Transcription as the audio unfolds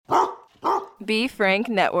B. Frank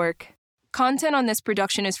Network. Content on this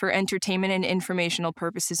production is for entertainment and informational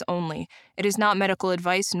purposes only. It is not medical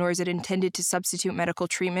advice, nor is it intended to substitute medical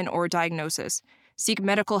treatment or diagnosis. Seek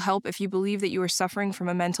medical help if you believe that you are suffering from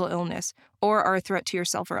a mental illness or are a threat to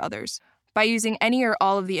yourself or others. By using any or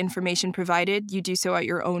all of the information provided, you do so at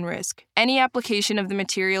your own risk. Any application of the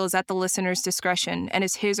material is at the listener's discretion and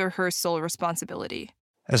is his or her sole responsibility.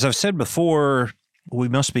 As I've said before, we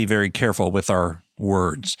must be very careful with our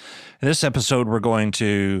words. In this episode, we're going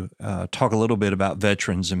to talk a little bit about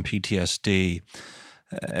veterans and PTSD.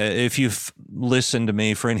 If you've listened to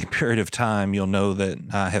me for any period of time, you'll know that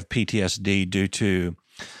I have PTSD due to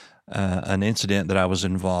an incident that I was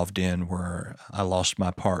involved in where I lost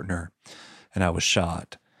my partner and I was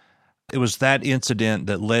shot. It was that incident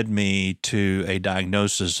that led me to a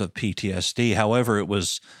diagnosis of PTSD. However, it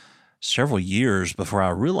was several years before I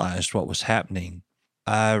realized what was happening.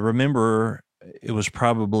 I remember it was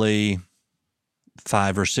probably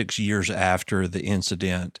 5 or 6 years after the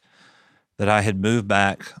incident that I had moved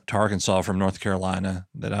back to Arkansas from North Carolina,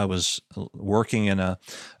 that I was working in a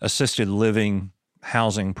assisted living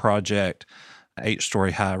housing project,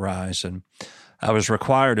 8-story high rise, and I was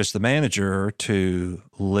required as the manager to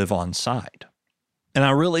live on site. And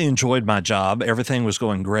I really enjoyed my job. Everything was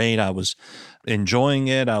going great. I was enjoying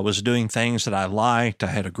it. I was doing things that I liked. I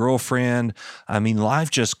had a girlfriend. I mean, life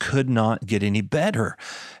just could not get any better.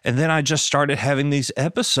 And then I just started having these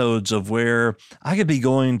episodes of where I could be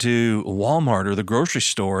going to Walmart or the grocery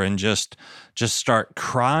store and just start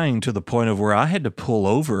crying to the point of where I had to pull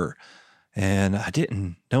over and I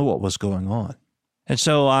didn't know what was going on. And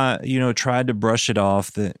so I, tried to brush it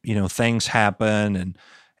off that, things happen and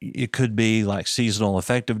it could be like seasonal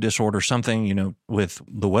affective disorder, something, with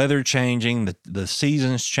the weather changing, the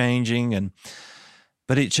seasons changing,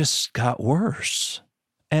 but it just got worse.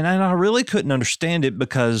 And I really couldn't understand it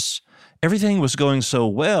because everything was going so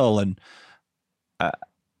well. And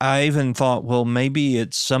I even thought, well, maybe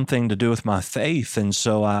it's something to do with my faith. And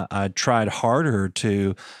so I tried harder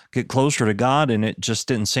to get closer to God, and it just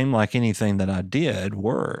didn't seem like anything that I did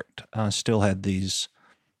worked. I still had these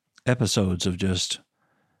episodes of just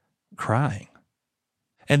crying.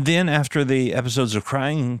 And then after the episodes of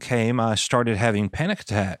crying came, I started having panic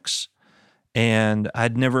attacks, and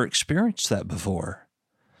I'd never experienced that before.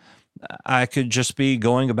 I could just be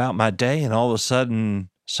going about my day, and all of a sudden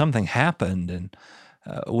something happened, and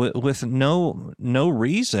with no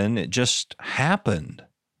reason, it just happened.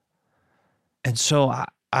 And so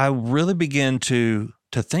I really began to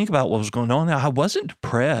think about what was going on. I wasn't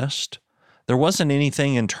depressed. There wasn't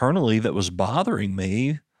anything internally that was bothering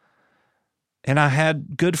me. And I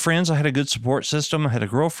had good friends. I had a good support system. I had a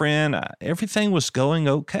girlfriend. Everything was going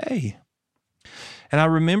okay. And I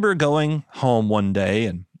remember going home one day,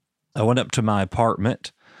 and I went up to my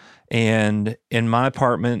apartment. And in my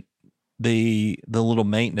apartment, the little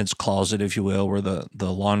maintenance closet, if you will, where the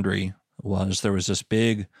laundry was, there was this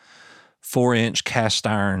big 4-inch cast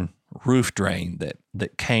iron roof drain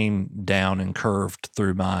that came down and curved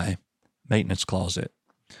through my maintenance closet.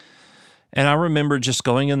 And I remember just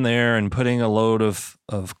going in there and putting a load of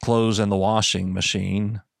clothes in the washing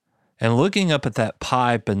machine and looking up at that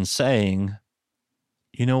pipe and saying,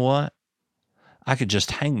 you know what? I could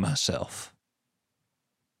just hang myself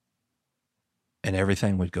and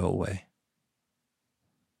everything would go away.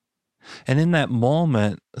 And in that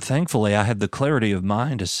moment, thankfully, I had the clarity of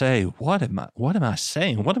mind to say, what am I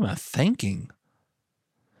saying? What am I thinking?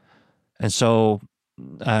 And so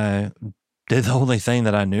I did the only thing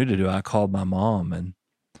that I knew to do. I called my mom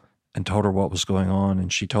and told her what was going on.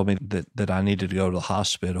 And she told me that I needed to go to the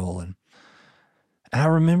hospital. And I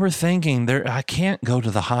remember thinking, I can't go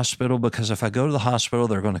to the hospital because if I go to the hospital,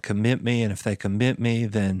 they're going to commit me. And if they commit me,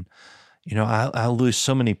 then, I'll lose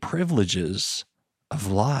so many privileges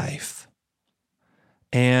of life.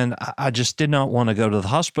 And I just did not want to go to the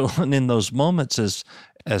hospital. And in those moments,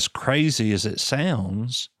 as crazy as it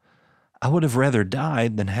sounds, I would have rather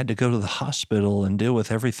died than had to go to the hospital and deal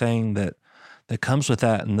with everything that comes with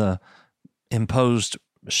that and the imposed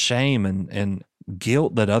shame and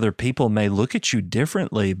guilt that other people may look at you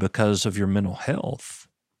differently because of your mental health.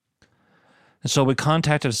 And so we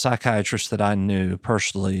contacted a psychiatrist that I knew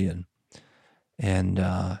personally,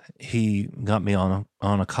 and he got me on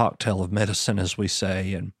a cocktail of medicine, as we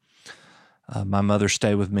say. And my mother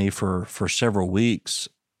stayed with me for several weeks.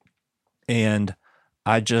 And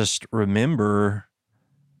I just remember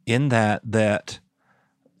in that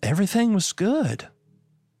everything was good.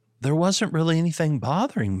 There wasn't really anything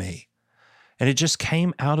bothering me. And it just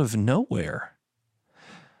came out of nowhere.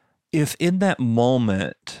 If in that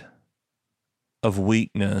moment of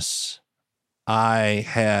weakness, I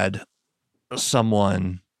had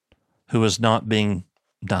someone who was not being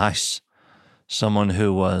nice, someone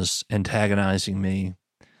who was antagonizing me,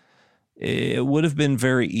 it would have been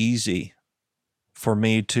very easy for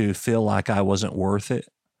me to feel like I wasn't worth it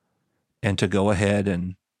and to go ahead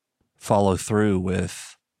and follow through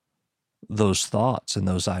with those thoughts and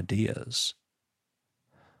those ideas.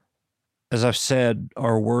 As I've said,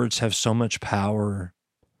 our words have so much power,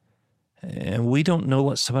 and we don't know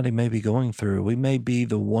what somebody may be going through. We may be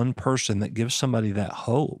the one person that gives somebody that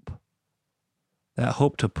hope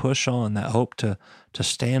to push on, that hope to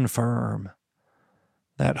stand firm,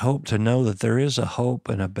 that hope to know that there is a hope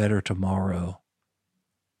and a better tomorrow.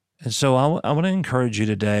 And so I want to encourage you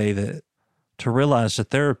today to realize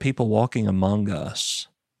that there are people walking among us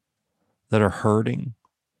that are hurting,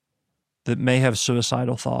 that may have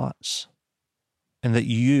suicidal thoughts, and that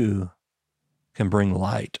you can bring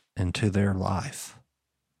light into their life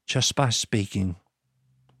just by speaking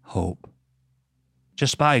hope,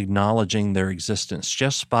 just by acknowledging their existence,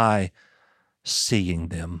 just by seeing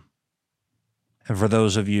them. And for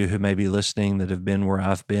those of you who may be listening that have been where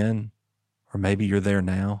I've been, or maybe you're there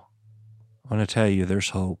now, I want to tell you there's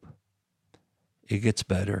hope. It gets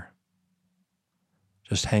better.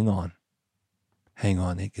 Just hang on. Hang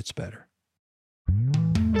on, it gets better.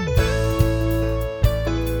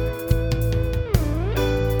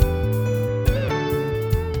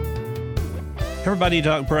 Hey everybody,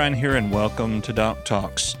 Doc Brian here, and welcome to Doc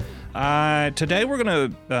Talks. Today we're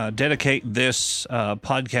going to dedicate this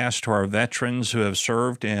podcast to our veterans who have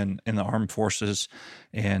served in the armed forces,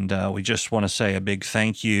 and we just want to say a big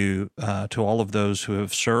thank you to all of those who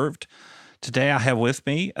have served. Today I have with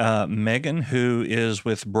me Megan, who is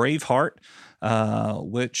with Braveheart,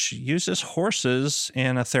 which uses horses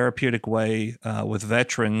in a therapeutic way with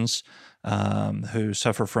veterans who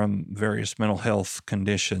suffer from various mental health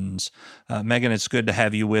conditions. Megan, it's good to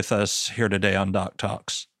have you with us here today on Doc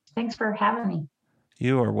Talks. Thanks for having me.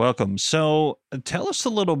 You are welcome. So tell us a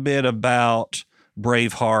little bit about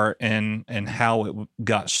Braveheart and how it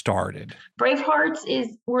got started.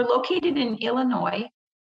 We're located in Illinois,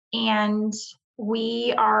 and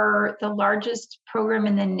we are the largest program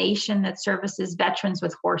in the nation that services veterans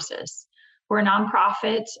with horses. We're a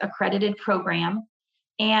nonprofit accredited program,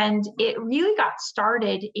 and it really got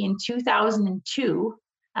started in 2002.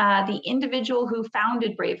 The individual who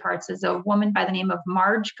founded Bravehearts is a woman by the name of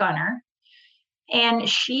Marge Gunner, and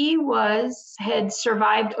she had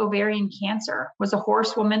survived ovarian cancer, was a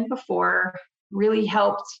horsewoman before, really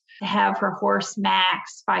helped to have her horse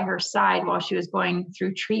Max by her side while she was going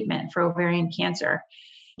through treatment for ovarian cancer.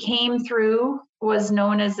 Came through, was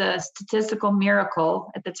known as a statistical miracle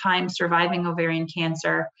at the time, surviving ovarian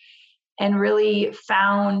cancer, and really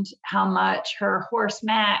found how much her horse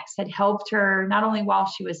Max had helped her, not only while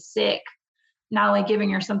she was sick, not only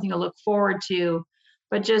giving her something to look forward to,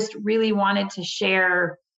 but just really wanted to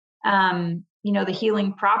share the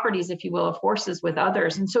healing properties, if you will, of horses with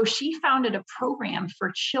others. And so she founded a program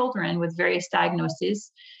for children with various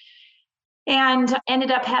diagnoses, and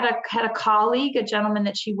ended up had a colleague, a gentleman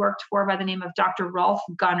that she worked for by the name of Dr. Rolf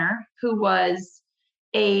Gunner, who was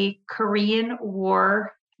a Korean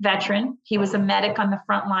War veteran. He was a medic on the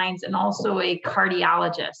front lines and also a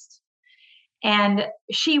cardiologist. And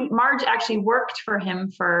Marge actually worked for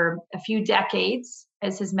him for a few decades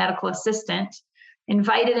as his medical assistant,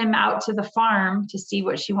 invited him out to the farm to see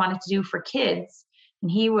what she wanted to do for kids. And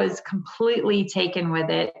he was completely taken with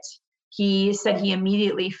it. He said he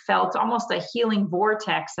immediately felt almost a healing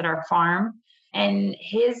vortex at our farm. And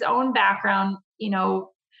his own background,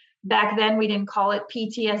 back then we didn't call it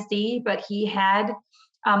PTSD, but he had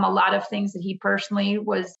a lot of things that he personally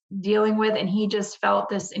was dealing with. And he just felt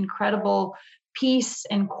this incredible peace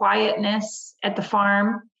and quietness at the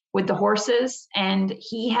farm with the horses. And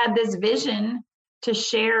he had this vision to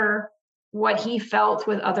share what he felt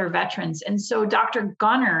with other veterans. And so Dr.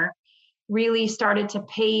 Gunner really started to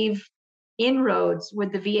pave inroads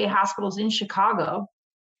with the VA hospitals in Chicago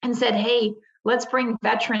and said, hey, let's bring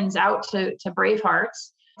veterans out to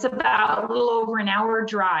Bravehearts. It's about a little over an hour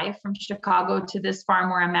drive from Chicago to this farm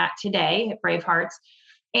where I'm at today at Bravehearts.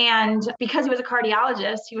 And because he was a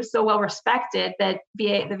cardiologist, he was so well respected that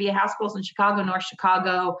the VA hospitals in Chicago, North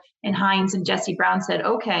Chicago, and Hines and Jesse Brown said,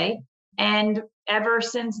 okay. And ever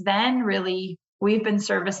since then, really, we've been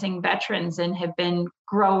servicing veterans and have been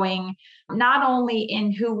growing not only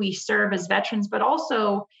in who we serve as veterans, but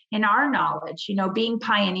also in our knowledge, being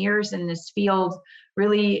pioneers in this field,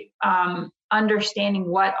 really understanding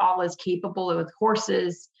what all is capable of with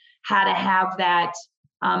horses, how to have that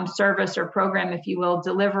service or program, if you will,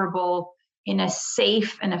 deliverable in a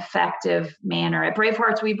safe and effective manner. At Brave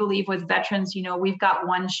Hearts, we believe with veterans, we've got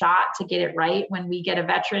one shot to get it right. When we get a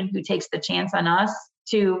veteran who takes the chance on us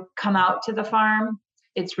to come out to the farm,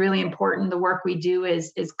 it's really important. The work we do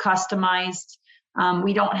is customized.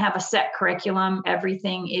 We don't have a set curriculum.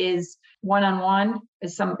 Everything is one-on-one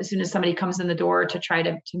as soon as somebody comes in the door to try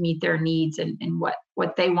to meet their needs and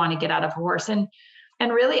what they want to get out of a horse. And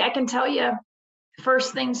really, I can tell you,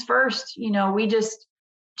 first things first, we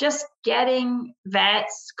just getting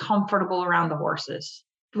vets comfortable around the horses.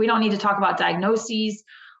 We don't need to talk about diagnoses.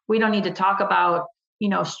 We don't need to talk about,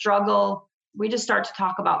 struggle. We just start to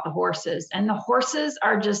talk about the horses. And the horses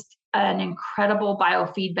are just an incredible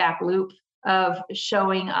biofeedback loop of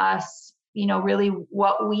showing us, really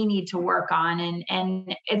what we need to work on.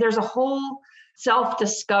 And there's a whole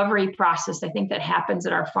self-discovery process, I think, that happens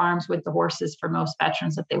at our farms with the horses for most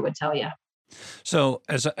veterans that they would tell you. So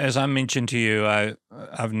as I mentioned to you,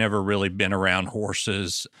 I've never really been around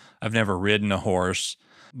horses. I've never ridden a horse,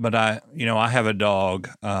 but I have a dog,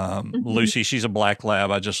 Lucy. She's a black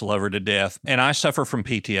lab. I just love her to death, and I suffer from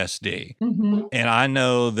PTSD. Mm-hmm. And I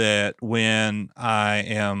know that when I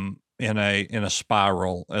am in a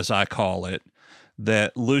spiral, as I call it,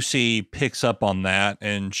 that Lucy picks up on that,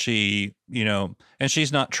 and she, and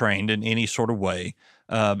she's not trained in any sort of way.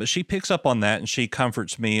 But she picks up on that and she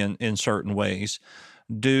comforts me in certain ways.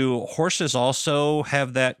 Do horses also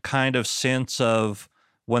have that kind of sense of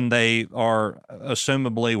when they are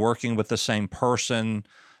assumably working with the same person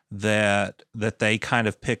that they kind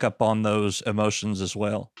of pick up on those emotions as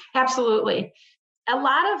well? Absolutely. A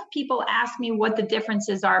lot of people ask me what the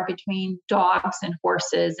differences are between dogs and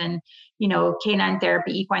horses and, canine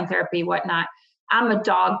therapy, equine therapy, whatnot. I'm a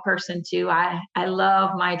dog person too. I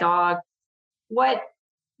love my dog. What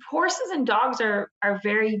horses and dogs are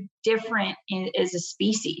very different as a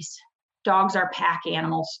species. Dogs are pack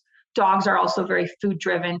animals. Dogs are also very food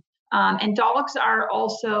driven. And dogs are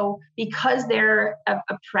also, because they're a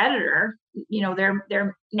predator,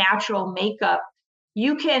 their natural makeup,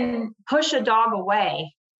 you can push a dog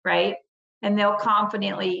away, right? And they'll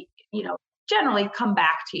confidently, generally come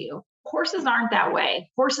back to you. Horses aren't that way.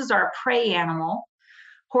 Horses are a prey animal.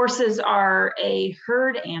 Horses are a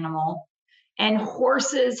herd animal. And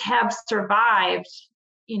horses have survived,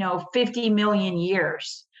 50 million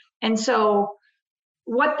years. And so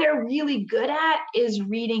what they're really good at is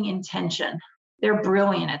reading intention. They're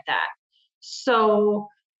brilliant at that. So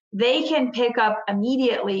they can pick up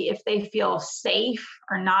immediately if they feel safe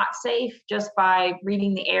or not safe just by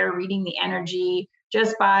reading the air, reading the energy,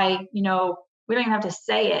 just by, we don't even have to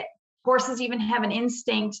say it. Horses even have an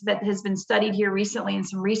instinct that has been studied here recently in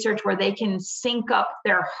some research where they can sync up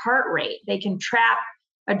their heart rate. They can trap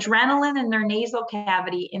adrenaline in their nasal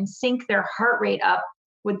cavity and sync their heart rate up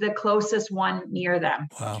with the closest one near them.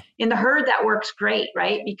 Wow. In the herd, that works great,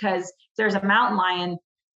 right? Because there's a mountain lion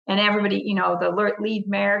and everybody, the lead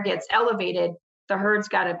mare gets elevated, the herd's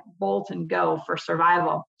got to bolt and go for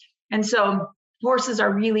survival. And so horses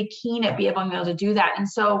are really keen at being able to do that. And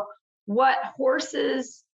so what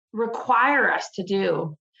horses require us to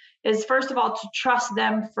do is, first of all, to trust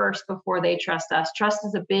them first before they trust us. Trust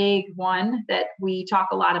is a big one that we talk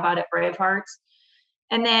a lot about at Brave Hearts.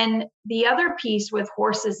 And then the other piece with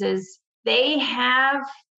horses is they have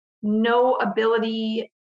no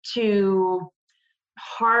ability to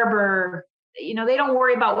harbor, they don't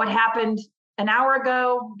worry about what happened an hour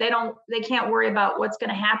ago. They can't worry about what's going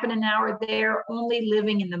to happen in an hour. They're only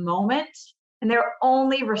living in the moment. And they're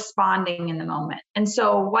only responding in the moment. And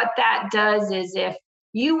so what that does is, if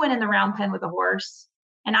you went in the round pen with a horse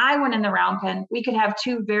and I went in the round pen, we could have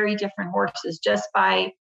two very different horses just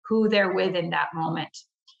by who they're with in that moment.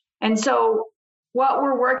 And so what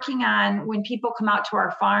we're working on when people come out to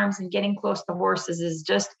our farms and getting close to horses is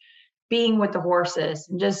just being with the horses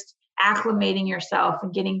and just acclimating yourself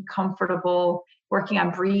and getting comfortable, working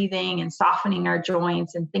on breathing and softening our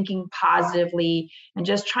joints and thinking positively and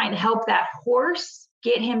just trying to help that horse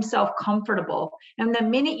get himself comfortable. And the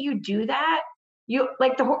minute you do that,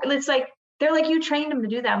 it's like, they're like, you trained them to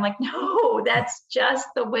do that. I'm like, no, that's just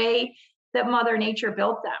the way that Mother Nature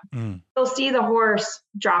built them. You'll see the horse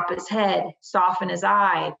drop his head, soften his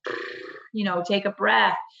eye, take a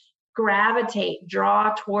breath, gravitate,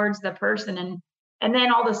 draw towards the person. And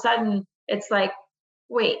then all of a sudden it's like,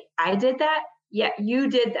 wait, I did that? Yeah, you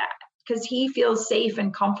did that, because he feels safe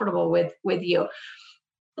and comfortable with you.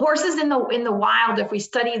 Horses in the wild, if we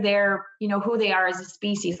study their, who they are as a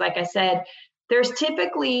species, like I said, there's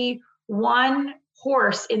typically one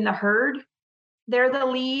horse in the herd. They're the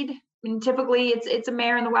lead. And typically it's a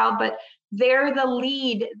mare in the wild, but they're the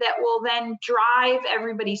lead that will then drive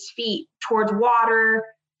everybody's feet towards water,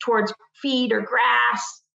 towards feed or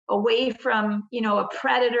grass, away from, a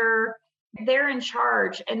predator. They're in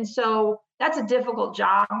charge. And so that's a difficult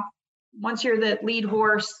job. Once you're the lead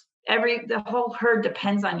horse, the whole herd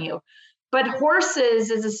depends on you. But horses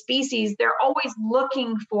as a species, they're always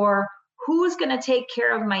looking for who's going to take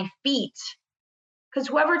care of my feet. Because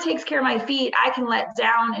whoever takes care of my feet, I can let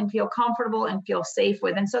down and feel comfortable and feel safe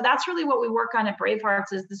with. And so that's really what we work on at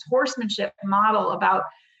Bravehearts, is this horsemanship model about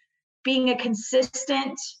being a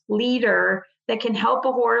consistent leader that can help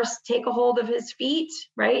a horse take a hold of his feet,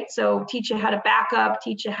 right? So teach you how to back up,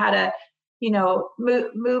 teach you how to,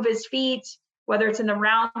 move his feet, whether it's in the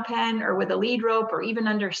round pen or with a lead rope or even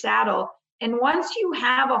under saddle. And once you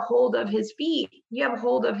have a hold of his feet, you have a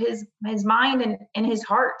hold of his mind and his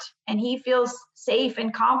heart, and he feels safe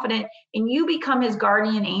and confident, and you become his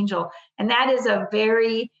guardian angel. And that is a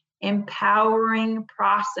very empowering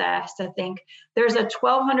process to think there's a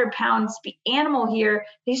 1,200-pound animal here.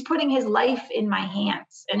 He's putting his life in my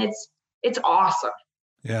hands, and it's awesome.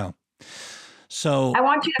 Yeah. So I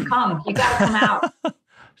want you to come. You got to come out.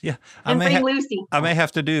 Yeah. And bring Lucy. I may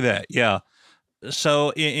have to do that. Yeah.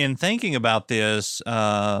 So in thinking about this,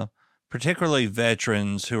 particularly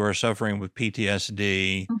veterans who are suffering with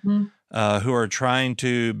PTSD, who are trying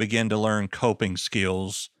to begin to learn coping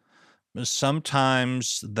skills,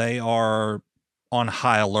 sometimes they are on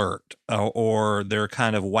high alert or they're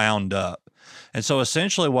kind of wound up. And so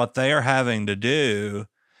essentially what they are having to do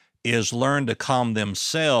is learn to calm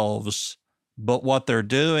themselves, but what they're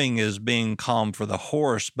doing is being calm for the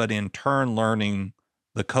horse, but in turn learning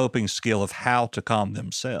the coping skill of how to calm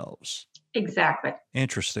themselves. Exactly.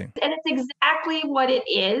 Interesting. And it's exactly what it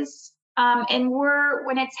is. And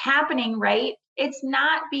when it's happening, right, it's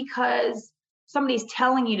not because somebody's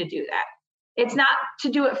telling you to do that. It's not to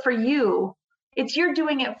do it for you. It's you're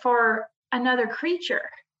doing it for another creature,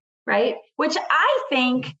 right? Which I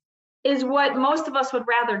think is what most of us would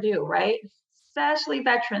rather do, right? Especially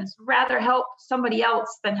veterans, rather help somebody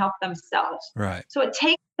else than help themselves. Right. So it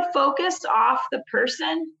takes the focus off the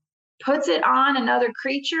person, puts it on another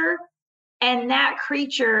creature, and that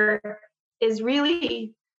creature is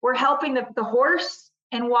really, we're helping the horse.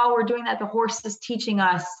 And while we're doing that, the horse is teaching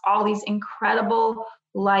us all these incredible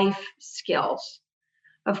life skills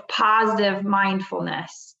of positive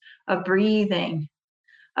mindfulness, of breathing,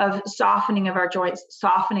 of softening of our joints,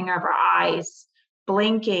 softening of our eyes,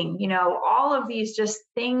 blinking, all of these just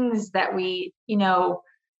things that we,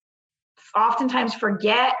 oftentimes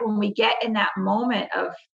forget when we get in that moment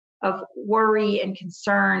of worry and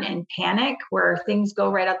concern and panic, where things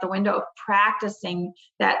go right out the window, of practicing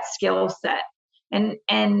that skill set.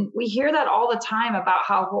 And we hear that all the time about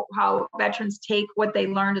how veterans take what they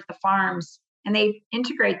learned at the farms and they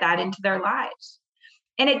integrate that into their lives.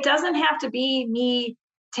 And it doesn't have to be me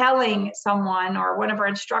telling someone or one of our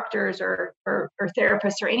instructors or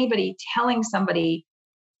therapists or anybody telling somebody.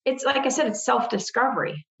 It's like I said, it's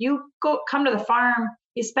self-discovery. You come to the farm,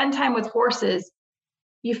 you spend time with horses,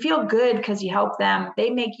 you feel good because you help them. They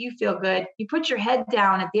make you feel good. You put your head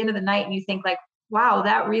down at the end of the night and you think like, wow,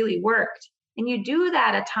 that really worked. And you do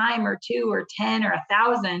that a time or two or 10 or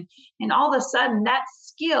 1,000. And all of a sudden that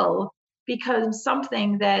skill becomes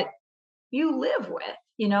something that you live with,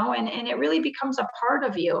 and it really becomes a part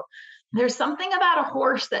of you. There's something about a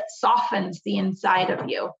horse that softens the inside of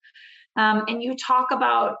you. And you talk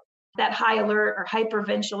about that high alert or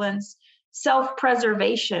hypervigilance.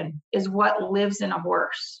 Self-preservation is what lives in a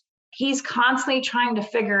horse. He's constantly trying to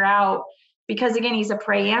figure out, because again, he's a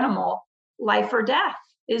prey animal, life or death.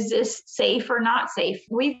 Is this safe or not safe?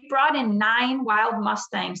 We've brought in 9 wild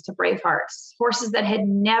Mustangs to Bravehearts, horses that had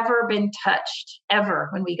never been touched ever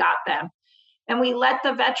when we got them. And we let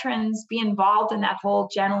the veterans be involved in that whole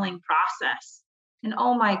gentling process. And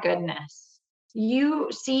oh my goodness, you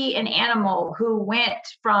see an animal who went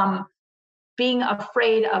from being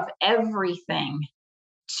afraid of everything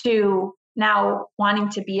to now wanting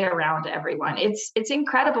to be around everyone. It's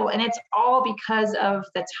incredible. And it's all because of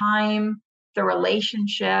the time, the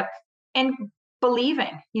relationship, and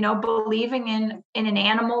believing in an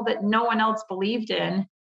animal that no one else believed in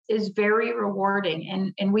is very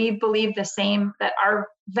rewarding. And we believe the same, that our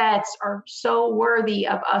vets are so worthy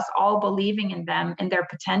of us all believing in them and their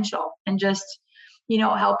potential, and just,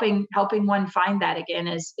 helping one find that again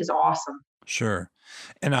is awesome. Sure.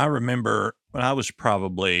 And I remember when I was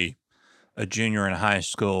probably a junior in high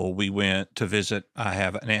school, we went to visit. I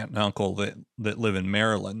have an aunt and uncle that live in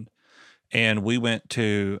Maryland, and we went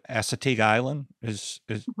to Assateague Island.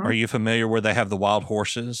 Are you familiar where they have the wild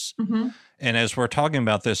horses? Mm-hmm. And as we're talking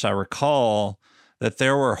about this, I recall that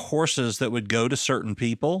there were horses that would go to certain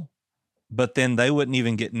people, but then they wouldn't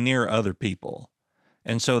even get near other people.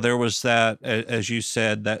 And so there was that, as you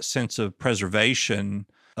said, that sense of preservation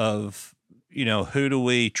of, who do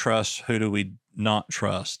we trust, who do we not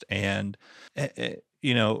trust? And,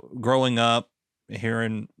 growing up here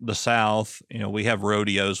in the South, we have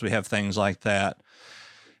rodeos, we have things like that.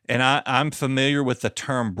 And I'm familiar with the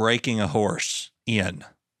term breaking a horse in.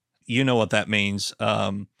 You know what that means.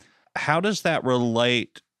 How does that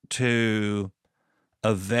relate to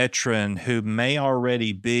a veteran who may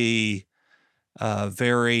already be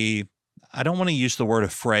very, I don't want to use the word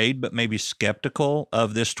afraid, but maybe skeptical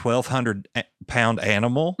of this 1,200-pound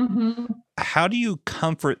animal? Mm-hmm. How do you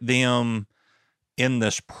comfort them in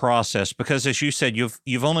this process? Because as you said,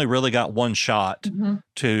 you've only really got one shot Mm-hmm.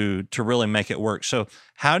 to really make it work. So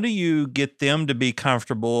how do you get them to be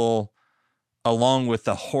comfortable along with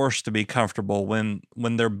the horse to be comfortable when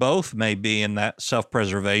they're both may be in that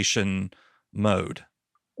self-preservation mode?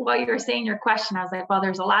 While you were saying your question, I was like, well,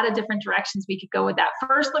 there's a lot of different directions we could go with that.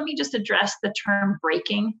 First, let me just address the term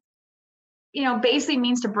breaking. Basically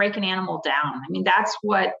means to break an animal down. I mean, that's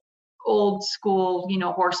what old school,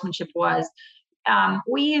 horsemanship was.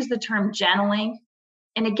 We use the term gentling.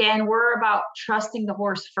 And again, we're about trusting the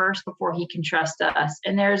horse first before he can trust us.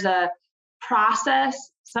 And there's a process.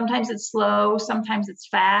 Sometimes it's slow, sometimes it's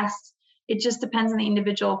fast. It just depends on the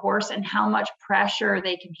individual horse and how much pressure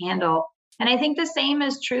they can handle. And I think the same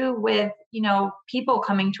is true with, people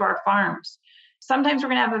coming to our farms. Sometimes we're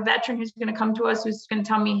going to have a veteran who's going to come to us, who's going to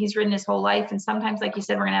tell me he's ridden his whole life. And sometimes, like you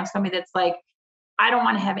said, we're going to have somebody that's like, I don't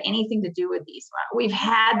want to have anything to do with these. We've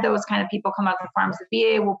had those kind of people come out to farms.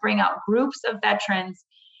 The VA will bring out groups of veterans,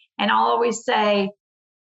 and I'll always say,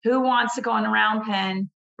 who wants to go in the round pen,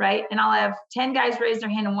 right? And I'll have 10 guys raise their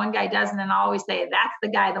hand and one guy doesn't, and I'll always say, that's the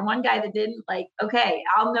guy. The one guy that didn't, okay,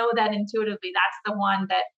 I'll know that intuitively. That's the one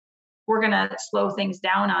that we're going to slow things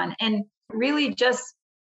down on. And really just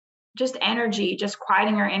energy, just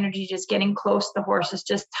quieting our energy, just getting close to the horses,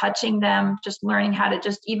 just touching them, just learning how to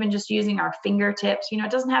just using our fingertips.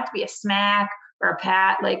 It doesn't have to be a smack or a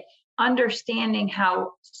pat, understanding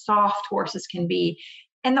how soft horses can be.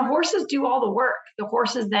 And the horses do all the work. The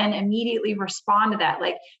horses then immediately respond to that.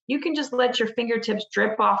 You can just let your fingertips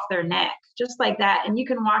drip off their neck, just like that. And you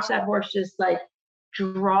can watch that horse just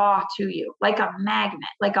draw to you like a magnet,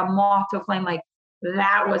 like a moth to a flame,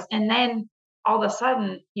 and then all of a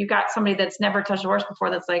sudden you got somebody that's never touched a horse before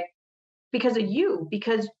that's because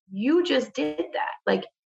you just did that.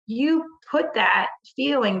 You put that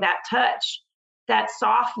feeling, that touch, that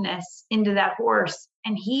softness into that horse,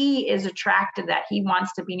 and he is attracted to that. He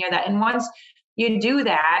wants to be near that. And once you do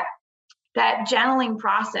that gentling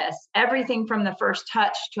process, everything from the first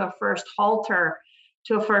touch to a first halter,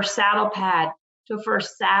 to a first saddle pad, to a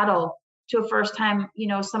first saddle, to a first time,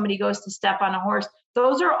 somebody goes to step on a horse.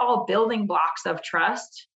 Those are all building blocks of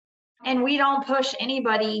trust. And we don't push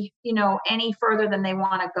anybody, any further than they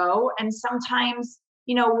want to go. And sometimes,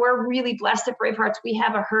 we're really blessed at Bravehearts. We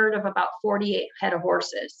have a herd of about 48 head of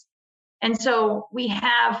horses. And so we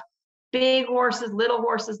have big horses, little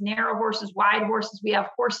horses, narrow horses, wide horses. We have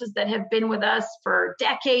horses that have been with us for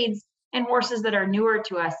decades and horses that are newer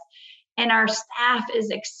to us. And our staff is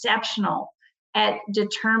exceptional at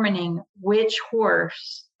determining which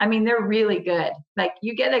horse. I mean, they're really good.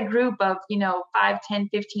 You get a group of, 5, 10,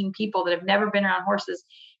 15 people that have never been around horses,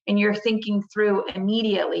 and you're thinking through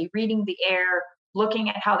immediately, reading the air, looking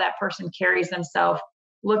at how that person carries themselves,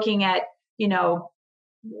 looking at,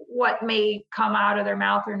 what may come out of their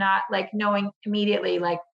mouth or not, knowing immediately,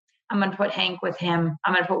 I'm going to put Hank with him.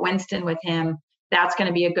 I'm going to put Winston with him. That's going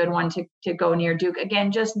to be a good one to go near Duke.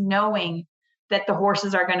 Again, just knowing that the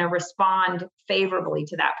horses are going to respond favorably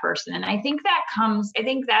to that person. And I think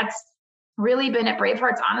that's really been at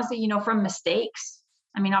Bravehearts, honestly, from mistakes.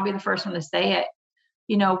 I mean, I'll be the first one to say it.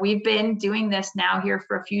 We've been doing this now here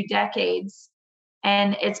for a few decades,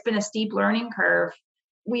 and it's been a steep learning curve.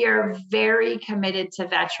 We are very committed to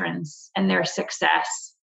veterans and their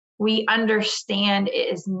success. We understand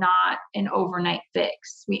it is not an overnight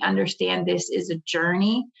fix. We understand this is a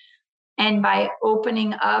journey. And by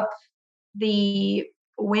opening up the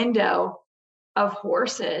window of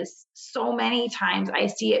horses, so many times I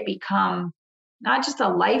see it become not just a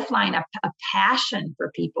lifeline, a passion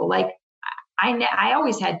for people. I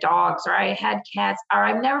always had dogs, or I had cats, or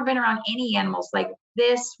I've never been around any animals.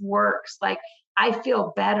 This works. I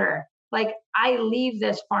feel better. I leave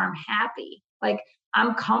this farm happy.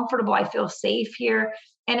 I'm comfortable. I feel safe here.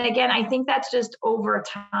 And again, I think that's just over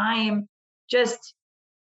time, just,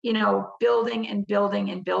 building and building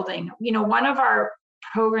and building. One of our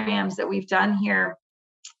programs that we've done here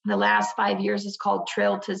the last 5 years is called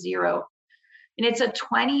Trail to Zero. And it's a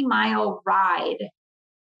 20-mile ride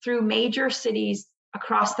through major cities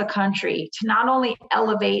across the country to not only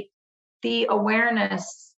elevate the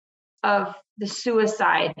awareness of the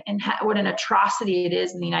suicide and what an atrocity it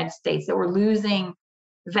is in the United States that we're losing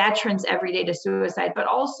veterans every day to suicide, but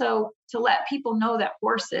also to let people know that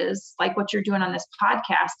horses, like what you're doing on this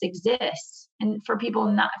podcast, exist, and for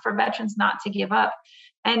veterans not to give up.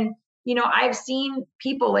 And, I've seen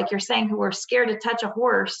people, like you're saying, who are scared to touch a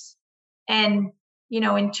horse and,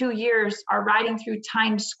 in 2 years are riding through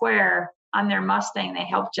Times Square on their Mustang they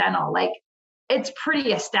helped Gentle. Like, it's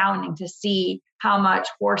pretty astounding to see how much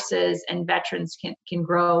horses and veterans can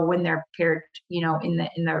grow when they're paired, in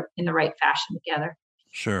the right fashion together.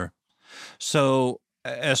 Sure. So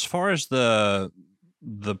as far as the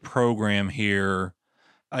program here,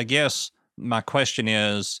 I guess my question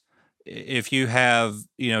is, if you have,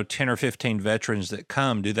 10 or 15 veterans that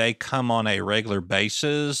come, do they come on a regular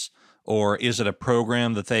basis, or is it a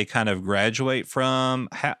program that they kind of graduate from?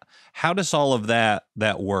 How does all of that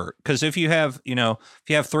work? Because if you have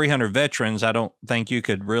 300 veterans, I don't think you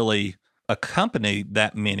could really accompany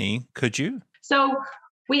that many, could you? So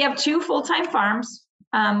we have 2 full-time farms.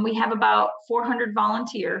 We have about 400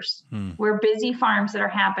 volunteers. We're busy farms that are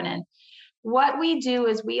happening. What we do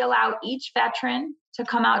is we allow each veteran to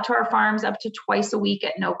come out to our farms up to twice a week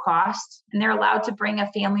at no cost, and they're allowed to bring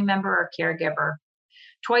a family member or caregiver.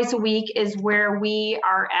 Twice a week is where we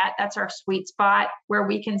are at. That's our sweet spot, where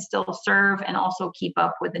we can still serve and also keep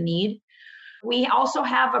up with the need. We also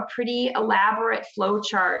have a pretty elaborate flow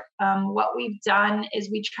chart. What we've done is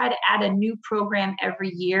we try to add a new program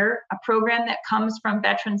every year, a program that comes from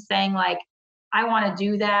veterans saying, like, I want to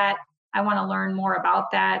do that. I want to learn more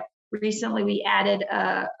about that. Recently, we added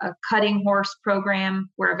a cutting horse program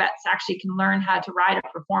where vets actually can learn how to ride a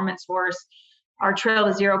performance horse. Our Trail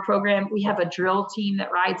to Zero program, we have a drill team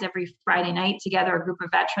that rides every Friday night together. A group of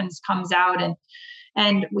veterans comes out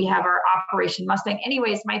and we have our Operation Mustang.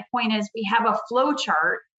 Anyways, my point is we have a flow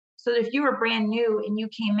chart so that if you were brand new and you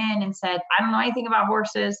came in and said, I don't know anything about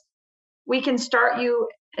horses, we can start you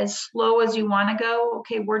as slow as you want to go.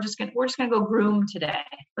 Okay, we're just gonna go groom today.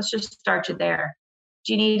 Let's just start you there.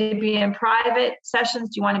 Do you need to be in private sessions?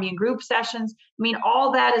 Do you want to be in group sessions? I mean,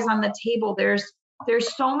 all that is on the table. There's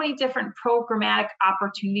so many different programmatic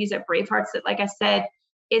opportunities at Bravehearts that, like I said,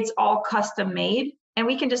 it's all custom made. And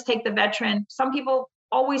we can just take the veteran. Some people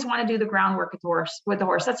always want to do the groundwork with the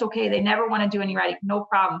horse. That's okay. They never want to do any riding. No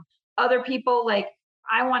problem. Other people, like,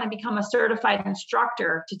 I want to become a certified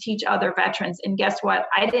instructor to teach other veterans. And guess what?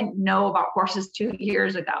 I didn't know about horses 2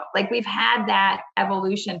 years ago. Like, we've had that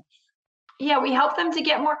evolution. Yeah, we help them to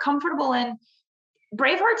get more comfortable in.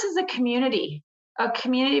 Bravehearts is a community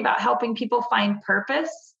about helping people find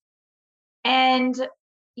purpose. And,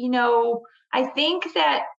 I think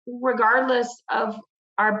that regardless of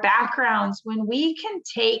our backgrounds, when we can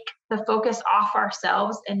take the focus off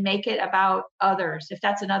ourselves and make it about others, if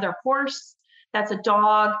that's another horse, that's a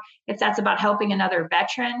dog, if that's about helping another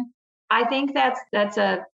veteran, I think that's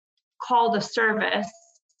a call to service.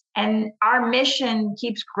 And our mission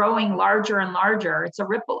keeps growing larger and larger. It's a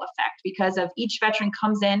ripple effect because of each veteran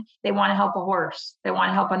comes in, they want to help a horse, they want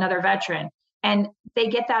to help another veteran, and they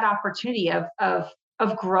get that opportunity of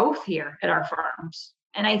growth here at our farms.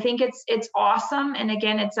 And I think it's awesome. And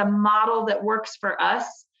again, it's a model that works for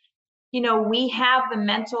us. We have the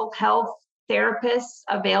mental health therapists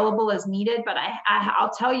available as needed, but I'll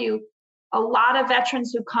tell you, a lot of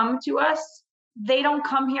veterans who come to us, they don't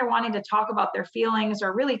come here wanting to talk about their feelings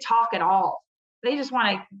or really talk at all. They just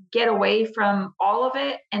want to get away from all of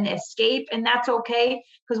it and escape. And that's okay,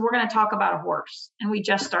 because we're going to talk about a horse, and we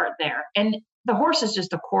just start there. And the horse is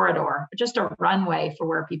just a corridor, just a runway for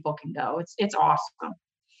where people can go. It's awesome.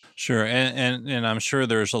 Sure. And I'm sure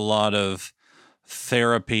there's a lot of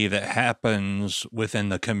therapy that happens within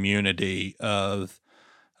the community of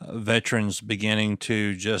veterans beginning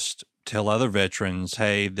to just tell other veterans,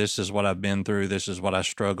 hey, this is what I've been through, this is what I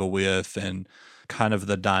struggle with, and kind of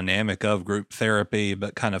the dynamic of group therapy,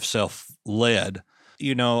 but kind of self-led.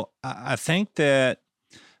 I think that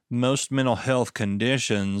most mental health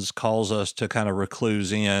conditions cause us to kind of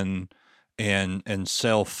recluse in and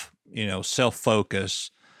self-focus.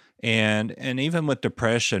 And even with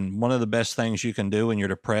depression, one of the best things you can do when you're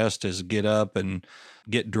depressed is get up and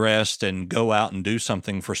get dressed and go out and do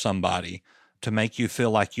something for somebody to make you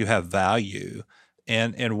feel like you have value.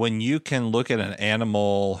 And when you can look at an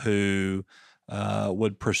animal who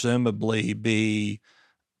would presumably be,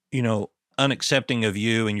 unaccepting of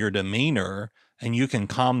you and your demeanor, and you can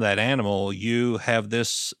calm that animal, you have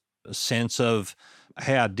this sense of,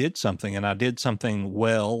 hey, I did something, and I did something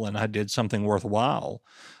well, and I did something worthwhile.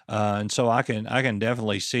 And so I can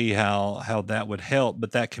definitely see how that would help.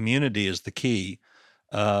 But that community is the key.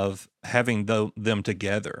 of having them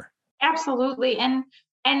together. Absolutely. And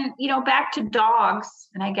back to dogs.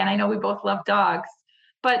 And again, I know we both love dogs,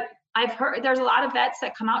 but I've heard there's a lot of vets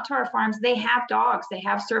that come out to our farms. They have dogs. They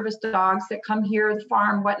have service dogs that come here, the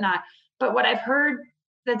farm, whatnot. But what I've heard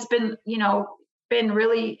that's been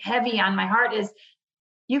really heavy on my heart is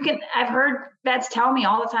I've heard vets tell me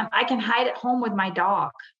all the time, I can hide at home with my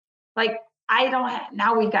dog. Like,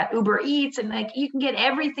 now we've got Uber Eats and like, you can get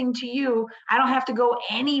everything to you. I don't have to go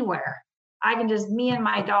anywhere. I can just, me and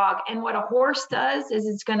my dog. And what a horse does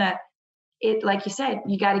is like you said,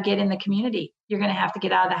 you got to get in the community. You're going to have to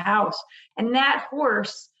get out of the house. And that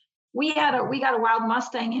horse, we got a wild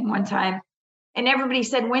Mustang in one time, and everybody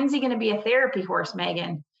said, when's he going to be a therapy horse,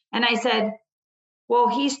 Megan? And I said, well,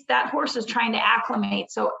 that horse is trying to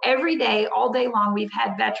acclimate. So every day, all day long, we've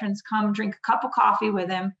had veterans come drink a cup of coffee with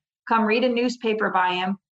him, come read a newspaper by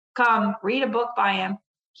him, come read a book by him.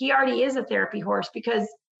 He already is a therapy horse, because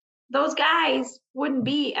those guys wouldn't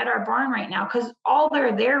be at our barn right now, because all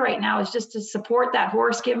they're there right now is just to support that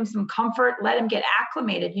horse, give him some comfort, let him get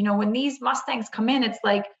acclimated. When these Mustangs come in, it's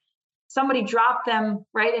like somebody dropped them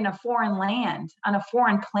right in a foreign land, on a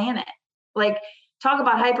foreign planet. Like, talk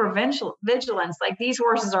about hypervigilance. Like, these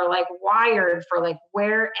horses are like wired for like,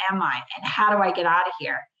 where am I and how do I get out of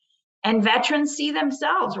here? And veterans see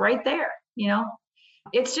themselves right there.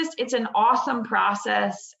 It's an awesome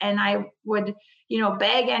process. And I would,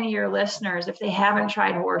 beg any of your listeners, if they haven't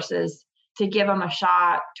tried horses, to give them a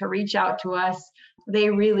shot, to reach out to us. They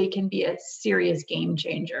really can be a serious game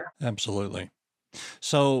changer. Absolutely.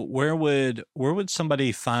 So where would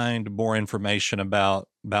somebody find more information about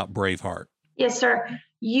Braveheart? Yes, sir.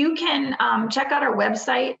 You can check out our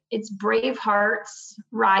website. It's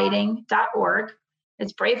braveheartsriding.org.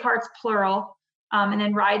 It's Bravehearts plural, and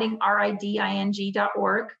then riding,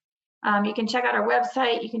 riding.org. You can check out our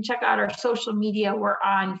website. You can check out our social media. We're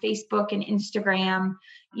on Facebook and Instagram.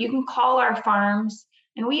 You can call our farms.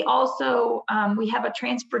 And we also, we have a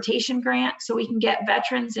transportation grant, so we can get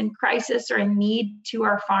veterans in crisis or in need to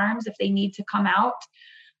our farms if they need to come out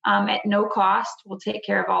at no cost. We'll take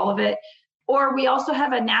care of all of it. Or we also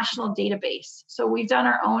have a national database. So we've done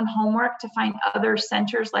our own homework to find other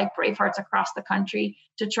centers like Bravehearts across the country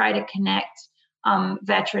to try to connect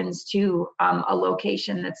veterans to a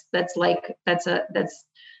location that's got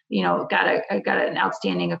an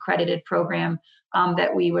outstanding accredited program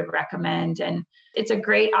that we would recommend. And it's a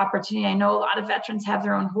great opportunity. I know a lot of veterans have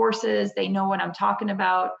their own horses. They know what I'm talking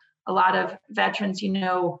about. A lot of veterans,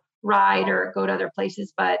 ride or go to other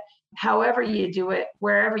places, but however you do it,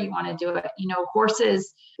 wherever you want to do it,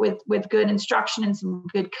 horses with good instruction and some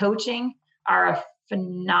good coaching are a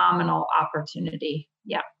phenomenal opportunity.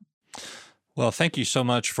 Yeah. Well, thank you so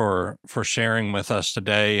much for sharing with us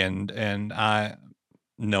today. And I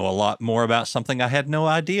know a lot more about something I had no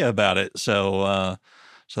idea about it. So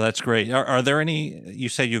that's great. Are there any, you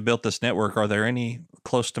say you've built this network, are there any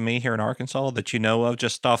close to me here in Arkansas that you know of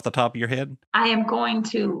just off the top of your head? I am going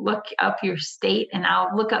to look up your state, and I'll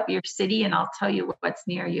look up your city, and I'll tell you what's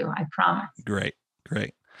near you. I promise. Great.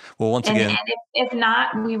 Well, once again, and if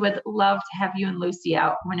not, we would love to have you and Lucy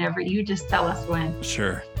out whenever. You just tell us when.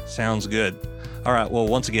 Sure. Sounds good. All right. Well,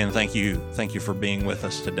 once again, thank you for being with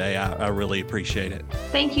us today. I really appreciate it.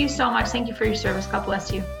 Thank you so much. Thank you for your service. God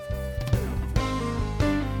bless you.